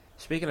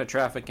speaking of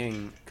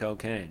trafficking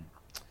cocaine,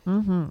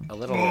 a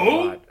little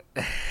lot.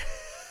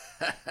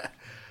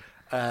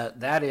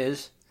 That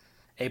is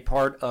a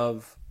part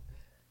of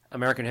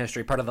American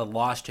history, part of the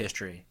lost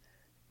history,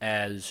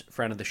 as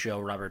friend of the show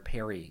Robert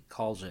Perry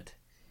calls it.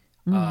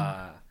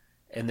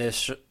 And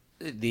this,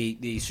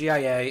 the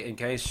CIA, in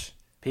case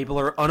people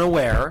are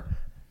unaware,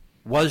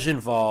 was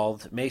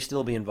involved, may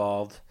still be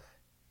involved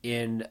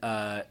in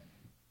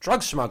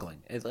drug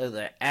smuggling.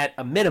 At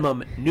a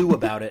minimum, knew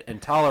about it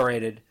and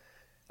tolerated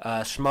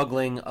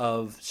smuggling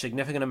of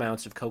significant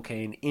amounts of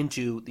cocaine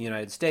into the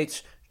United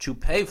States to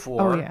pay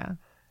for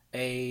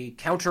a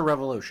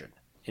counter-revolution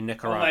in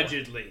Nicaragua.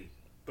 Allegedly,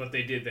 but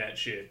they did that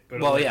shit.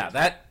 But well, yeah,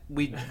 that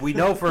we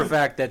know for a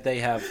fact that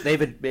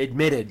they've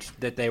admitted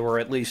that they were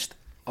at least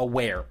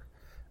aware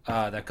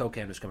that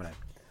cocaine was coming out.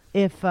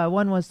 If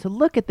one was to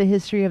look at the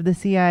history of the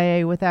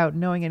CIA without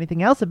knowing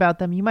anything else about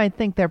them, you might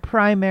think their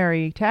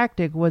primary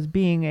tactic was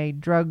being a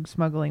drug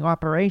smuggling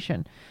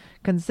operation,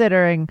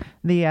 considering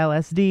the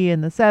LSD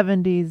in the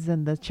 70s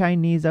and the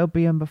Chinese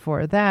opium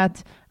before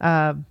that,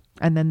 and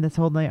then this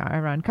whole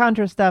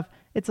Iran-Contra stuff.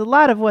 It's a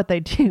lot of what they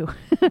do.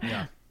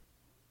 Yeah.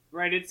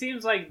 Right, it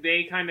seems like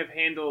they kind of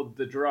handled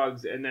the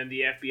drugs, and then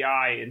the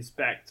FBI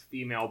inspect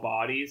female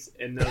bodies,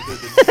 and those are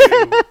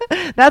the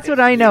two. That's what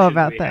I know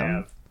about we them.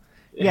 have.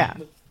 Yeah.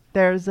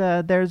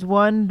 There's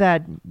one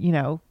that,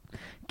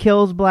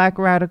 kills black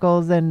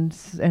radicals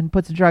and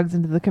puts drugs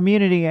into the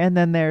community, and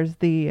then there's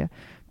the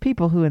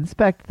people who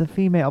inspect the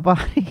female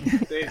body.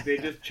 They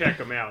just check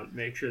them out,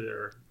 make sure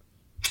they're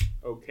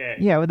okay.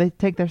 Yeah, when they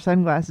take their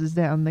sunglasses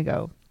down, they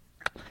go,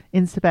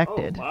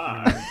 inspected. Oh,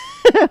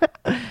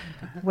 my.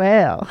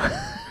 Well.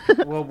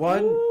 Well,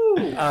 one,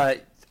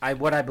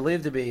 what I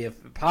believe to be,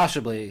 if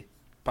possibly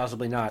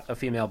not, a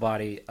female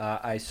body,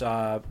 I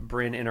saw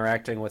Bryn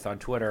interacting with on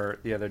Twitter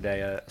the other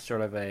day,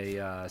 sort of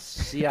a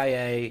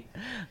CIA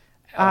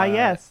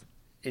yes.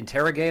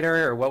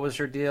 interrogator, or what was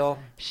her deal?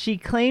 She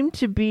claimed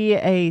to be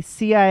a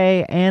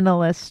CIA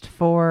analyst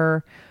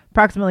for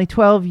approximately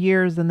 12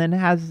 years and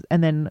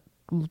then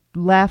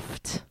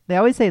left. They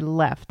always say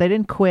left. They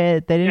didn't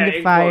quit. They didn't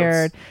get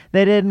fired.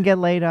 They didn't get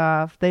laid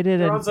off. They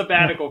didn't. They're on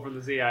sabbatical from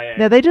the CIA.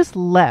 No, they just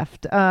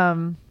left.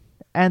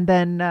 And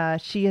then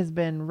she has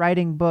been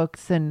writing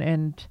books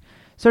and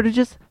sort of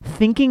just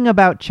thinking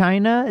about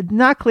China. It's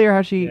not clear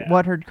how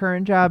what her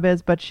current job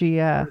is, but she.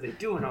 What are they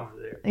doing over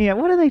there? Yeah,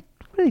 what are they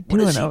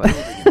doing over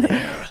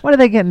there? What are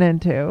they getting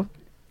into?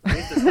 We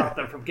need to stop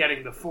them from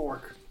getting the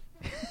fork.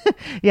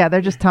 Yeah,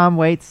 they're just Tom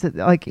Waits,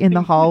 like in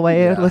the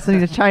hallway,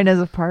 listening to China's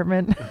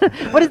apartment.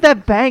 What is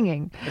that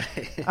banging?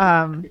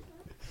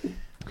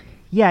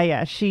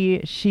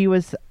 She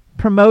was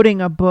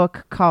promoting a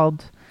book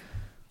called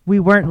 "We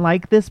Weren't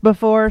Like This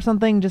Before" or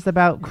something, just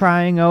about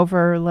crying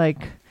over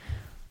like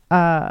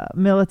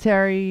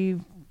military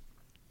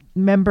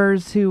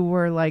members who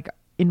were like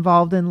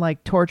involved in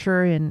like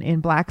torture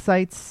in black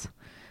sites.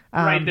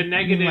 Right, the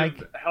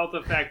negative health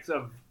effects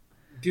of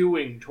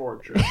doing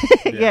torture.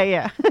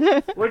 Yeah.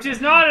 Which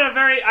is not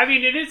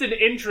it is an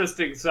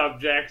interesting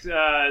subject.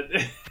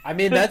 I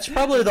mean, that's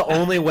probably the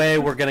only way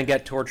we're going to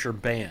get torture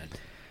banned.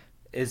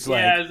 It's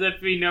as if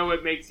we know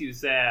it makes you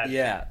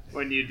sad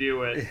when you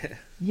do it.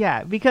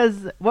 Yeah,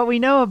 because what we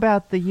know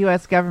about the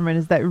U.S. government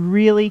is that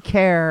really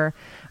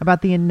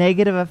about the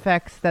negative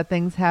effects that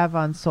things have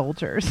on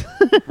soldiers.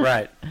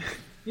 Right.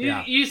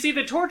 You see,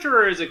 the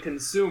torturer is a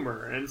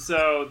consumer, and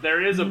so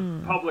there is a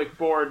public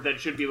board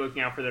that should be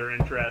looking out for their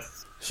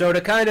interests. So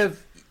to kind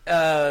of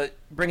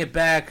bring it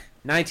back,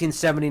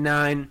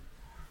 1979,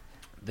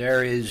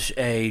 there is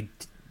a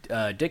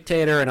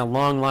dictator and a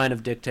long line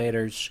of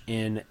dictators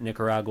in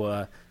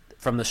Nicaragua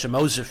from the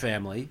Somoza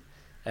family.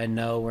 And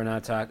no, we're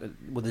not talking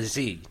with a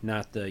Z,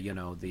 not the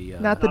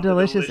not the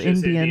delicious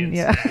Indian.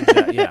 Indians.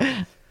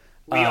 Yeah.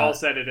 We all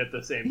said it at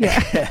the same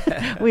time.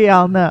 Yeah. We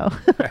all know.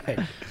 Right.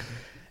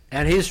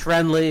 And he's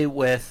friendly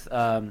with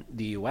the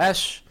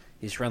U.S.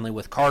 He's friendly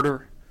with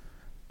Carter.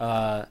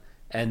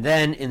 And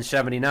then in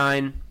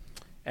 79,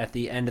 at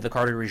the end of the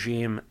Carter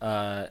regime,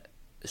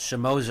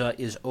 Somoza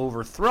is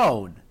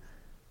overthrown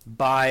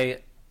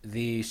by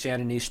the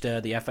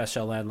Sandinista, the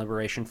FSLN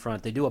Liberation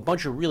Front. They do a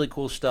bunch of really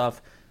cool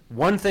stuff.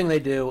 One thing they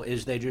do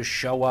is they just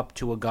show up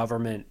to a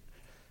government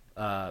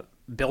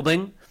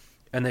building,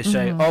 and they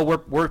say, "Oh,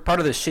 we're part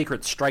of the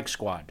secret strike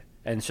squad."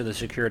 And so the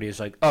security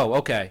is like, "Oh,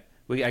 okay,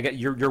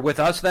 you're with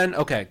us then?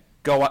 Okay,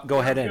 go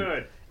ahead in."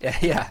 Good.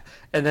 Yeah,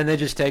 and then they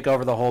just take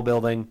over the whole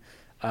building.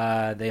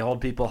 They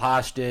hold people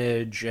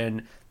hostage,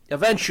 and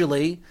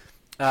eventually,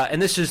 and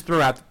this is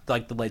throughout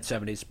like the late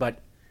 70s, but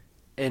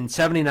in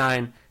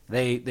 79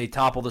 they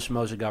topple the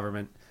Somoza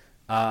government.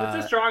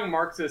 It's a strong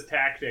Marxist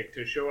tactic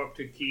to show up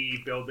to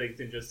key buildings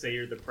and just say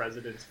you're the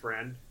president's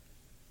friend.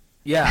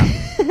 Yeah.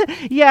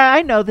 Yeah,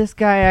 I know this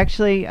guy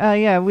actually. We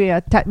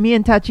me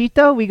and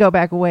Tachito, we go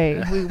back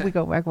way. We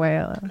go back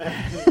way.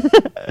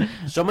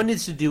 Someone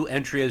needs to do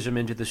entryism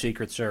into the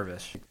Secret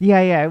Service.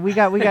 Yeah. We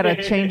got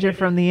to change it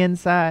from the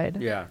inside.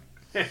 Yeah.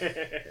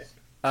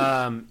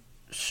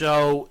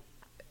 So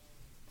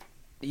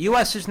the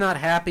U.S. is not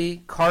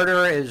happy.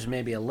 Carter is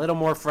maybe a little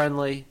more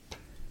friendly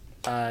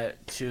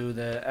to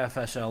the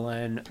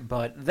FSLN,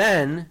 but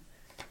then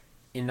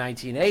in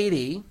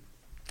 1980,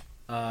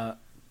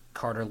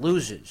 Carter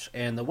loses,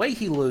 and the way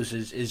he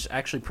loses is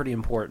actually pretty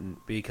important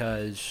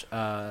because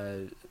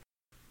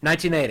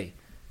 1980,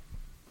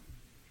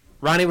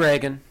 Ronnie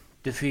Reagan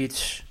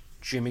defeats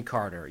Jimmy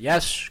Carter.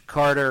 Yes,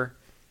 Carter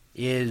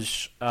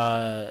is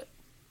a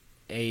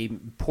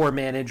poor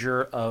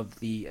manager of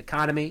the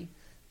economy.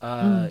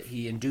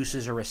 He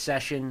induces a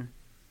recession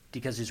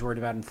because he's worried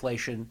about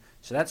inflation,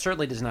 so that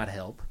certainly does not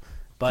help.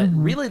 But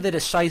really the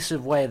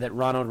decisive way that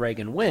Ronald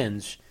Reagan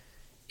wins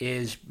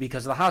is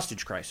because of the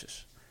hostage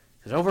crisis.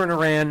 Because over in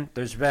Iran,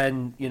 there's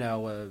been,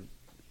 upheaval.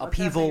 What's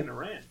happening in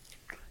Iran?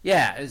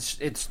 Yeah,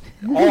 it's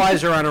all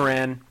eyes are on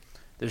Iran.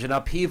 There's an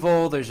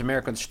upheaval. There's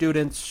American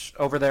students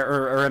over there,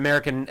 or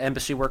American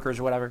embassy workers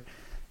or whatever,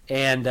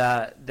 and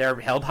they're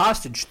held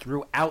hostage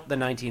throughout the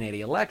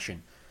 1980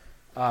 election.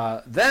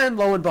 Then,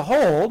 lo and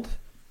behold,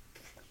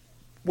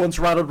 once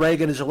Ronald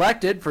Reagan is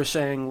elected for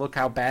saying, look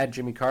how bad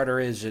Jimmy Carter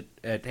is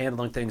at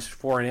handling things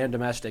foreign and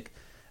domestic.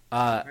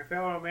 My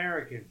fellow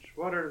Americans,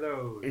 what are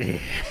those?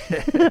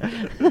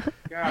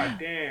 God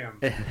damn.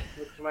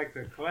 Looks like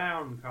the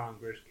clown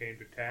Congress came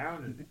to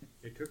town and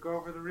they took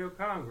over the real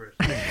Congress.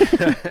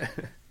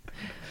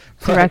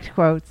 Direct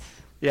quotes.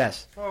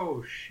 Yes.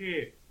 Oh,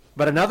 shit.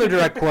 But another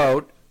direct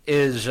quote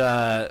is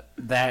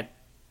that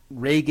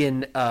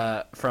Reagan,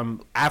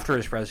 from after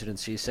his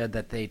presidency, said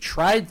that they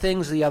tried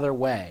things the other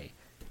way,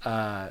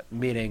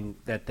 meaning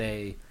that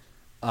they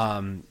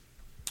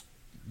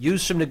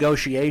used some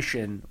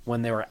negotiation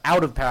when they were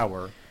out of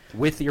power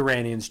with the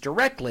Iranians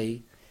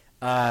directly,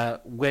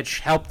 which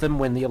helped them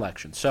win the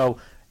election. So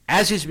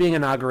as he's being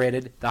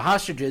inaugurated, the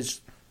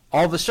hostages,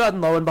 all of a sudden,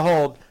 lo and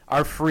behold,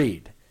 are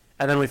freed.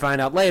 And then we find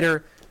out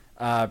later,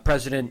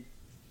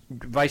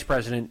 Vice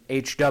President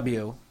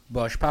H.W.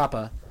 Bush,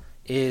 Papa,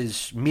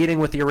 is meeting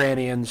with the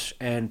Iranians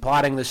and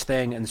plotting this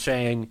thing and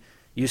saying,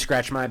 you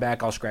scratch my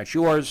back, I'll scratch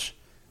yours.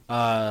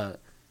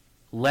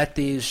 Let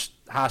these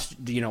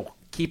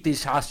keep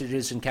these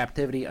hostages in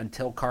captivity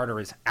until Carter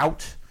is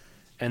out,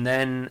 and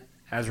then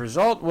as a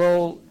result,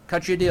 we'll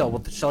cut you a deal.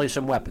 We'll sell you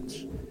some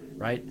weapons,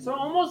 right? So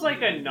almost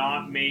like a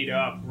not made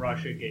up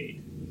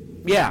Russiagate.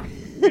 Yeah,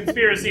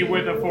 Conspiracy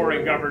with a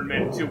foreign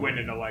government to win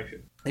an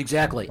election.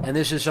 exactly. And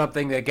this is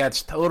something that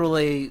gets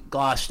totally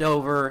glossed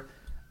over.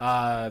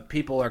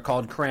 People are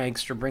called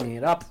cranks for bringing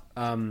it up.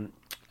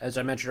 As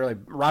I mentioned earlier,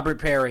 Robert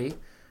Perry,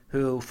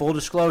 who, full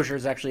disclosure,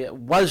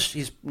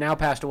 he's now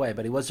passed away,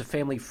 but he was a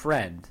family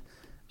friend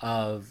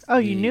of. Oh,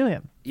 you knew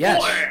him?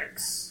 Yes.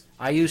 Flex.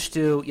 I used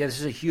to. Yeah, this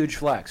is a huge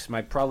flex.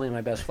 Probably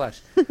my best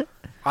flex.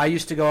 I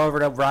used to go over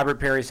to Robert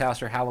Perry's house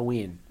for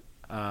Halloween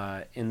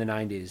in the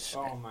 90s.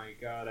 Oh my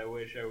god, I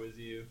wish I was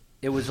you.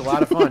 It was a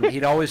lot of fun.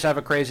 He'd always have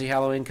a crazy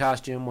Halloween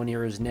costume. One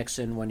year was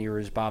Nixon, one year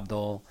was Bob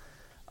Dole.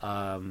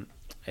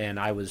 And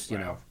I was,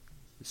 Wow.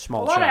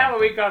 small A lot child. of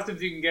Halloween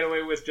costumes you can get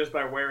away with just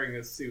by wearing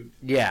a suit.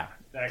 Yeah,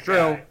 That true.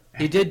 guy.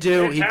 He did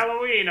do. It's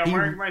Halloween, I'm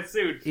wearing my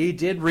suit. He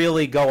did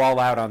really go all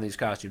out on these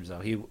costumes,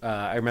 though.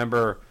 I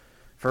remember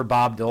for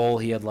Bob Dole,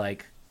 he had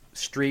like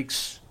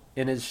streaks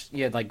in his.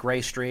 He had like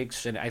gray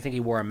streaks, and I think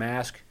he wore a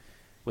mask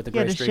with the He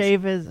had gray to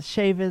streaks.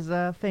 shave his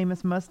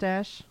famous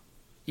mustache.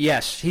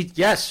 Yes, he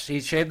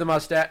shaved the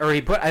mustache, or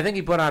I think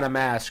he put on a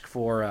mask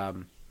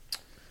for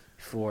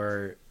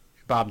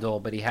Bob Dole,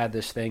 but he had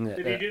this thing that.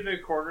 Did he do the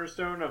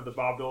cornerstone of the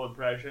Bob Dole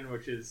impression,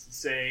 which is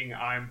saying,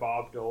 I'm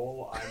Bob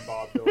Dole, I'm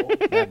Bob Dole?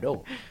 Bob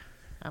Dole.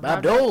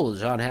 Bob Dole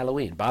is on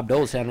Halloween. Bob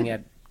Dole's handing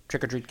out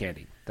trick-or-treat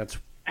candy. That's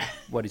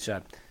what he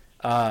said.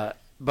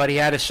 But he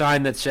had a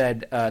sign that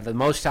said, the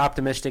most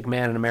optimistic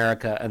man in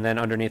America, and then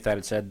underneath that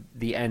it said,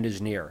 the end is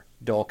near.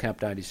 Dole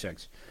Kemp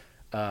 96.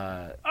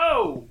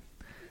 Oh!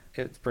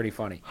 It's pretty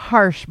funny.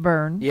 Harsh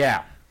burn.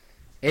 Yeah.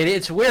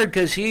 It's weird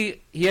because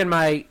he and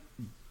my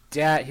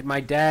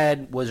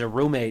dad was a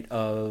roommate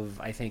of,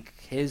 I think,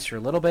 his for a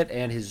little bit,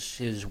 and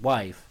his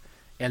wife,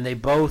 and they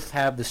both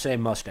have the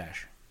same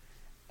mustache.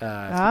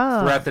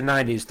 Throughout the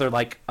 90s, they're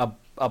like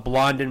a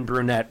blonde and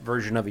brunette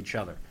version of each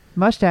other.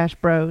 Mustache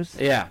bros.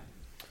 Yeah.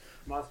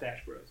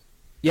 Mustache Bros.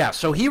 Yeah,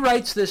 so he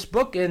writes this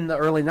book in the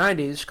early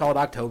 90s called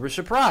October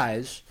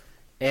Surprise,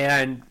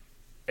 and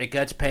it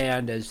gets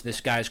panned as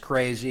this guy's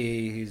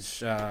crazy,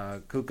 he's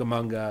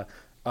Cucamonga.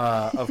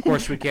 Of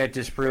course, we can't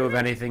disprove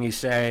anything he's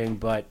saying,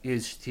 but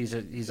he's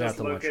out Just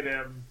to look lunch. at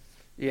him.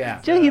 Yeah.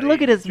 Just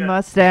look at his just-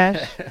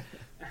 mustache.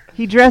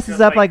 He dresses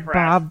Just up like Crash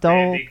Bob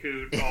Dole.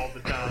 Bandicoot all the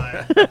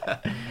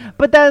time.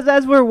 But that's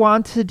as we're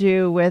wont to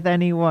do with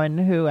anyone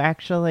who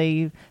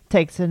actually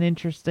takes an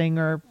interesting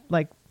or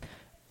like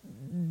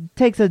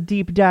takes a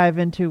deep dive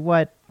into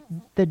what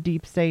the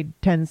deep state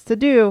tends to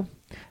do.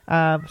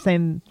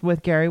 Same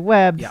with Gary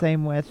Webb. Yeah.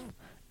 Same with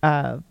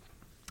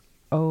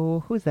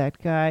who's that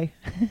guy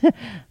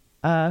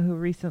who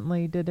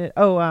recently did it?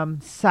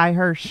 Cy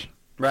Hirsch.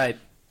 Right.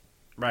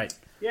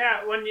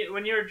 Yeah,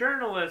 when you're a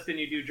journalist and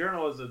you do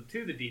journalism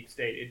to the deep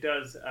state, it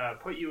does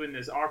put you in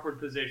this awkward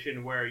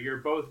position where you're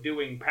both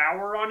doing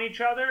power on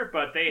each other,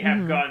 but they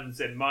have guns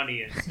and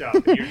money and stuff,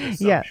 and you're just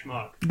some Yeah.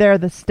 schmuck. They're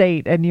the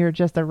state, and you're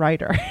just a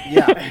writer.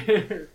 Yeah.